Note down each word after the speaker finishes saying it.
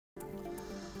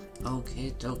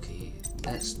Okay, dokie.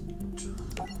 Let's.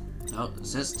 No,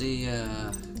 since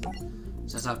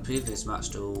our previous match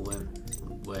duel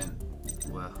went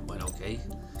okay,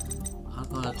 I'm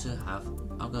gonna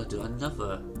do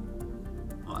another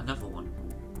one.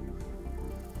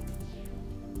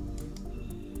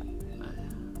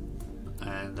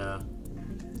 And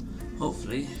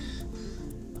hopefully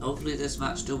this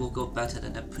match duel will go better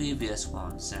than the previous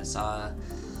one, since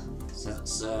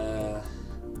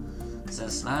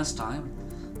last time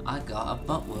I got a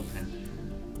butt whooping.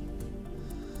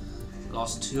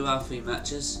 Lost 2 out of 3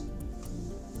 matches,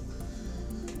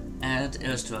 and it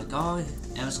was to a guy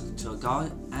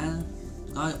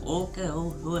or girl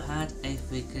who had a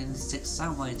freaking 6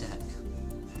 samurai deck.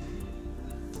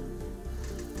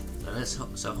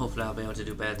 So hopefully I'll be able to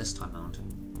do better this time around,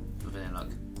 with any luck.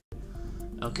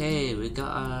 Okay, we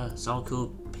got a song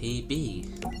called PB.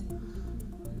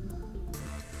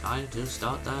 Time to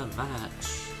start the match.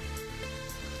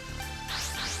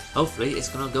 Hopefully it's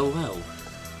gonna go well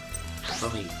for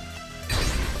me.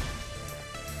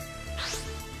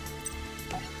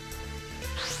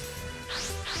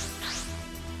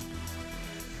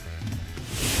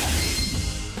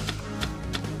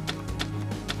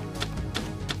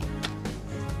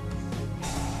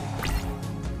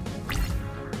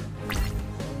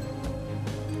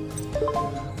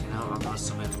 Now I'm gonna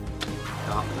summon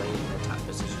Dark Blade in attack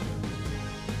position.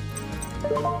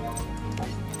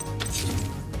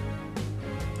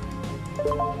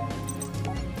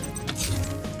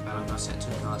 And I'm gonna set 2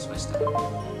 cards face down.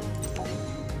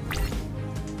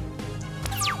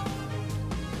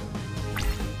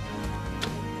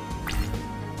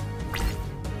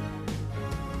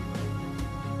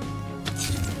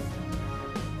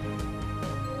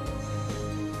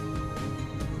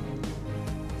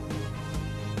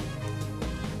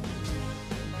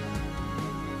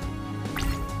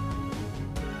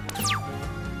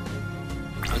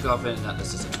 I got a feeling that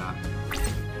this is a trap.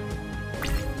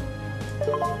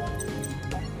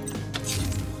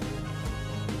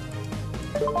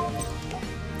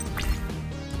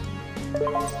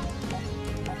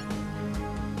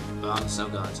 But I'm still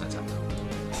going to attack them.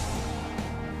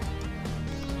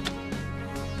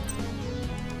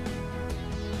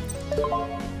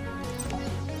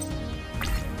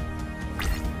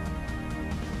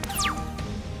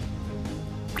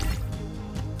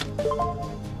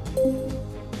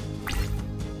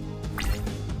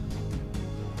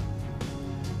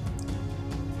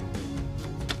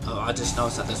 Oh, I just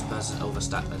noticed that this person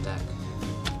overstacked the deck.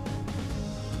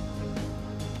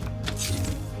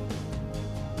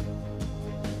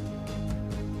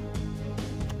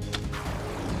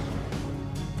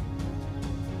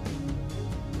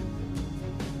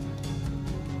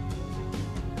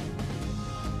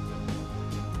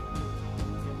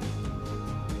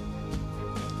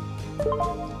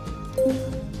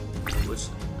 Which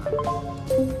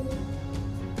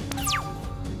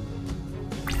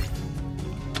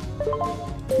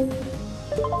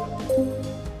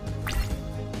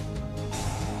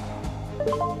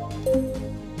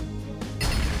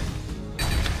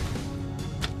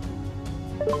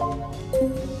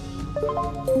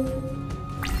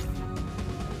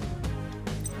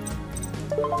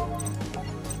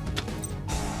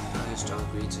I just don't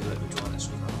agree to let me draw this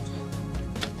card.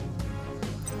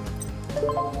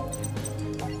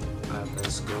 I play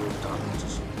Skill Dark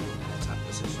Magician in attack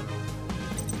position.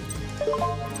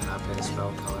 And I play the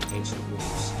spell card Ancient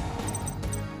Wolves.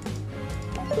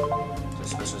 To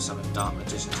special summon Dark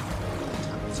Magician to play in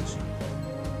attack position.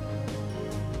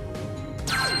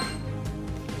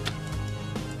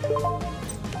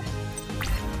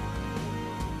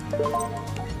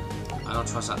 I don't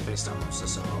trust that face down monster,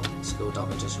 so Skill Dark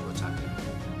Magician will attack him.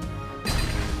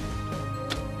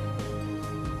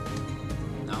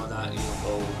 Now that you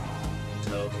go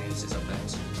to use his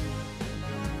effect.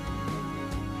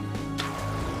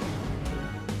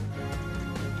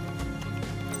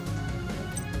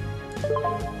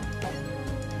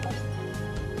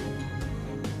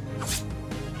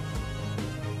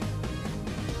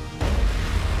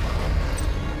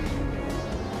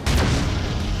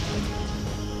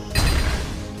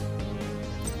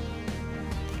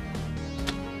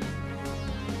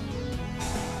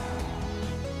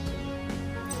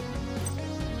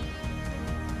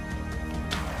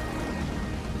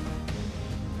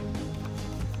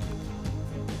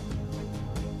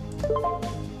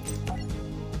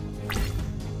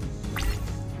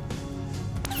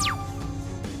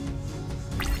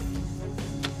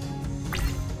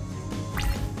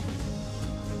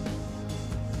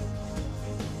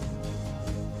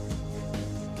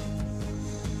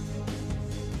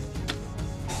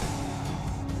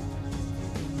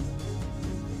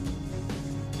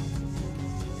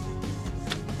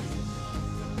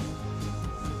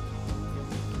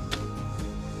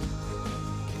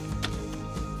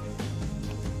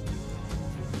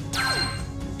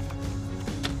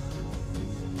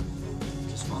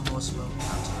 possible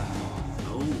counter that.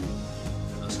 Oh,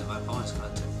 looks like my opponent's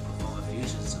going to perform a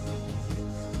fusion summon.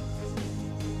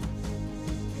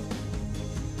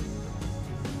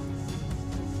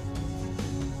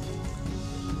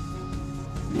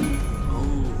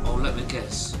 Oh, let me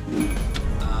guess.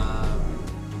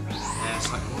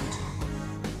 Parasite Void.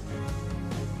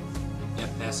 Yeah,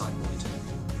 Parasite Void.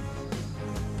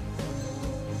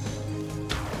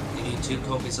 You need 2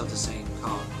 copies of the same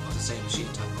card, of the same machine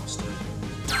type monster.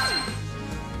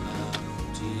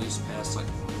 To use Parasite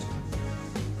Void.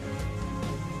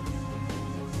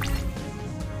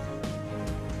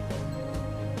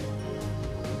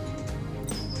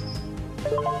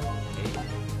 Okay.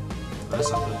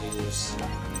 First I'm going to use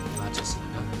Magic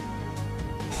Cylinder.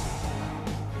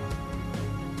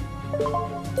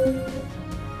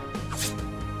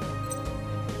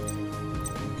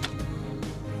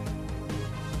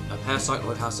 A Parasite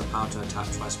Void has the power to attack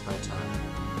twice per turn.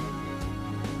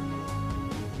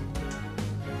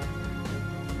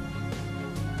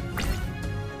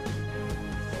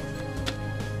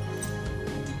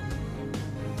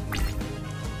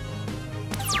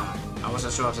 I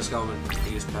wasn't sure if this guy would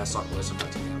use Parasite Void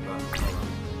effectively, but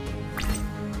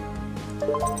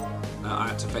hold on. I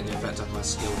activate the effect of my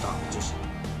skill Dark Magician.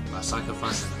 By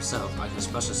sacrificing himself, I can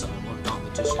special summon 1 Dark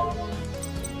Magician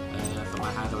from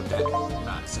my hand or deck.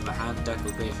 That's in my hand, deck,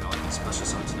 or graveyard, and special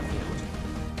summon to the field.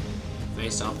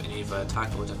 Face up in either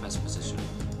attack or defense position.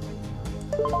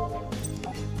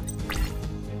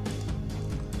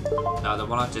 Now the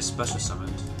one I just special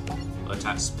summoned will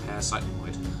attack Parasite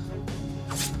Void.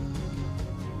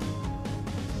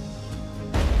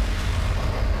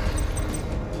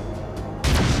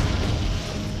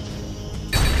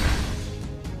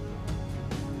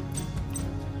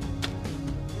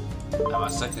 Now my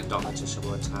second Dark Magician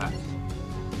will attack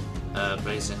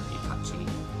Brazen Apache.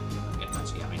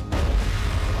 Apache, I mean.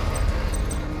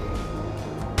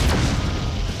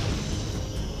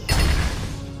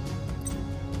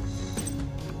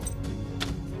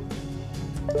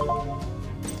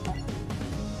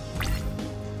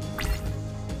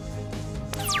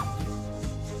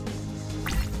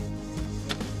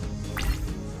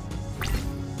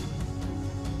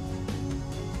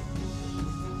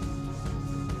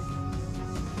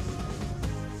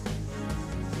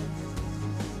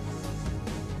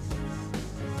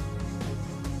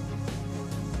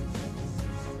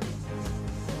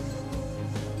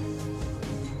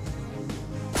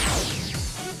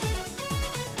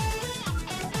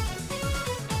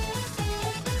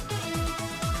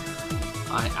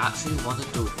 I actually want to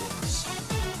do this.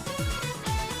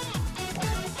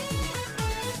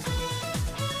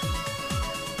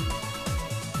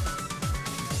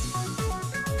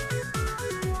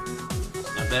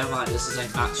 Now bear in mind, this is a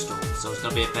match storm, so it's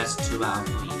going to be a best 2 out of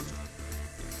 3.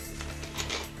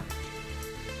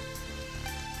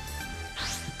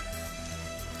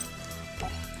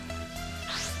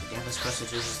 Again, the special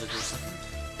chooses to do something.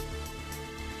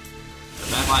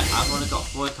 Bear in mind, I've only got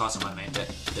 4 cards in my main deck.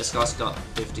 This guy's got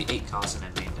 58 cards in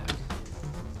their main deck.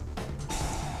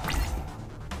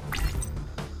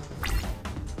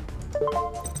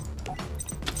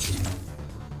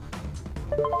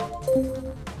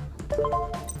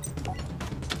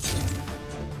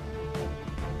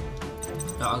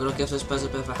 Now I'm going to give this person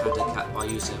a bit of a handicap by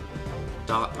using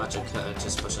Dark Magic Curtain to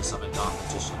special summon Dark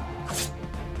Magician.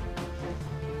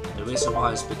 The reason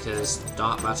why is because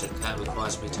Dark Magic Curtain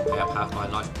requires me to pay up half my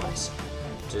life points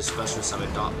to special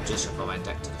summon Dark Magician from my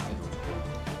deck to the field.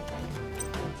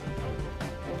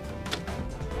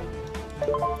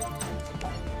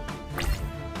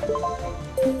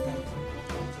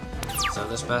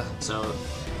 So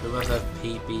whoever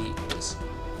PB is.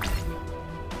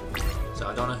 So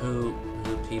I don't know who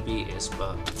PB is,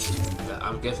 but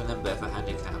I'm giving them a bit of a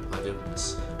handicap by doing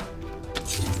this.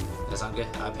 Because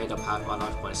I paid up half my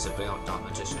life points to bring out Dark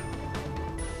Magician.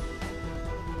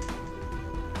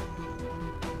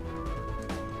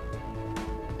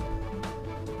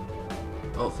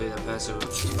 Hopefully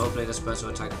this person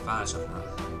will take advantage of that.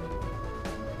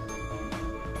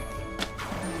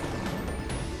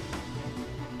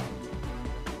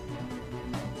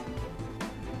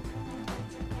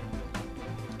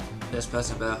 This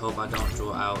person better hope I don't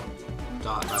draw out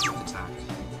Dark Magic Attack.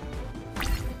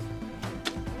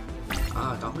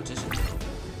 Ah, Dark Magician.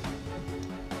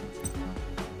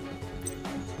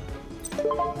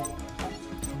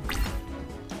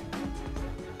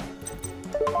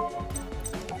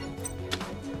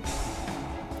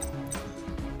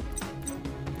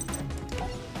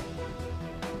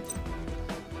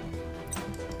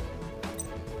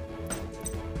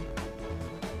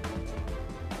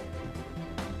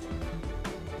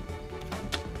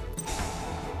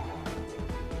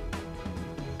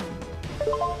 Ah,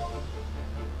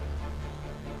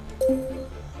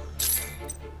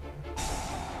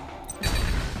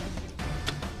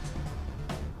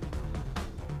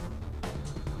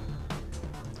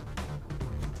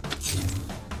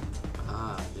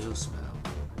 new smell.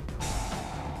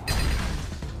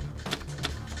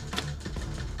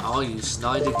 Oh, you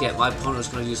snide to get. My opponent was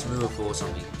going to use Mirror Force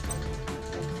on me.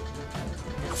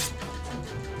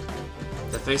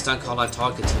 The face down card I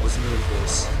targeted was Mirror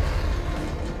Force.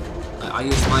 I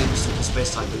used my Super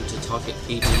Space Tycoon to target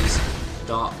PB's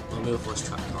Dart or Mirror Force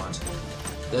trap card.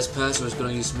 This person was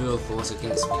going to use Mirror Force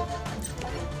against me.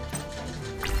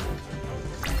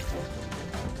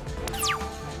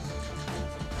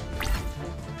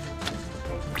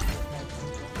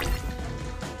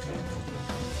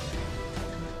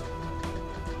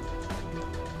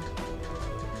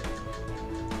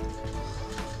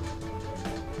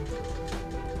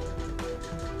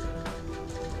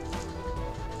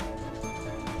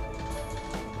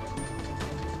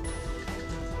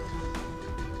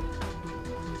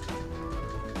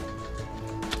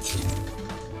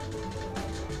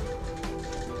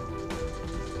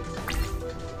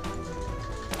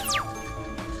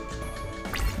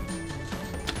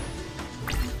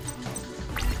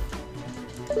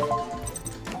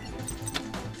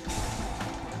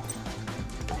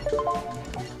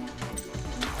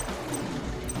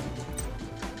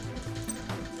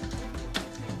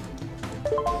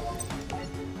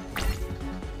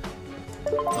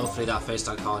 Hopefully that face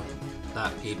down card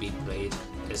that PB played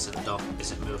isn't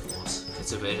Mirror Force,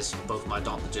 because if it is, both my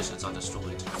Dark Magicians are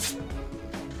destroyed.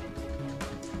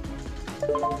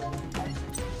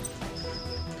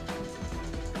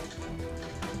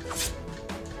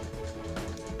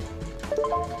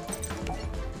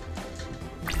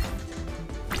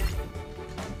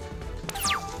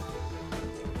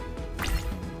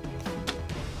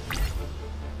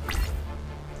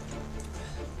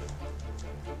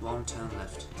 One turn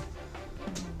left.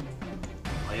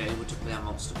 Are you able to play a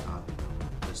monster card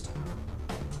this time?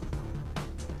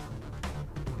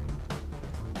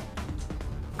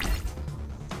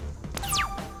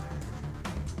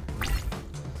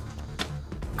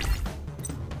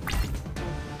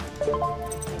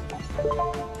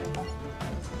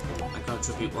 I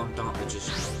contribute one Dark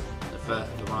Magician. The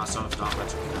one I saw with Dark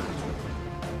Magic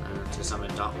and to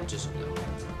summon Dark Magician Guild.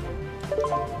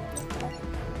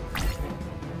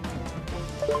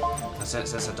 And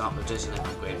since there's a Dark Magician in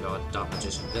my graveyard, Dark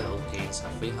Magician Guild gains a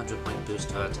 300 point boost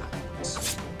to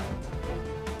attacks.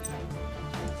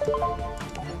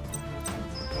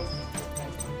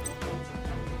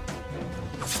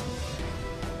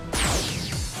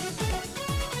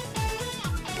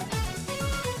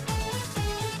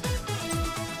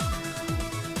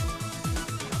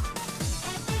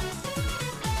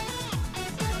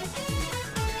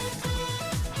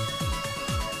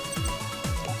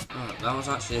 That was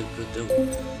actually a good duel.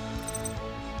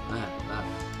 Man.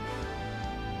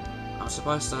 I'm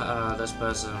surprised that this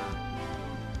person...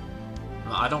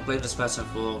 Well, I don't blame this person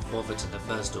for forfeiting the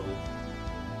first duel.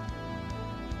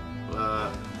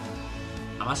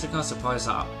 I'm actually kind of surprised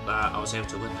that I was able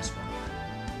to win this one.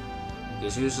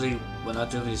 Because usually when I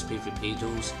do these PvP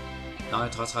duels, 9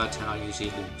 times out of 10 I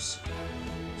usually lose.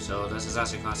 So this is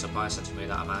actually kind of surprising to me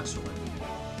that I managed to win.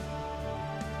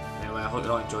 Anyway, I hope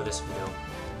you all enjoyed this video.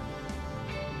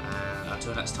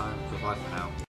 Until next time, goodbye for now.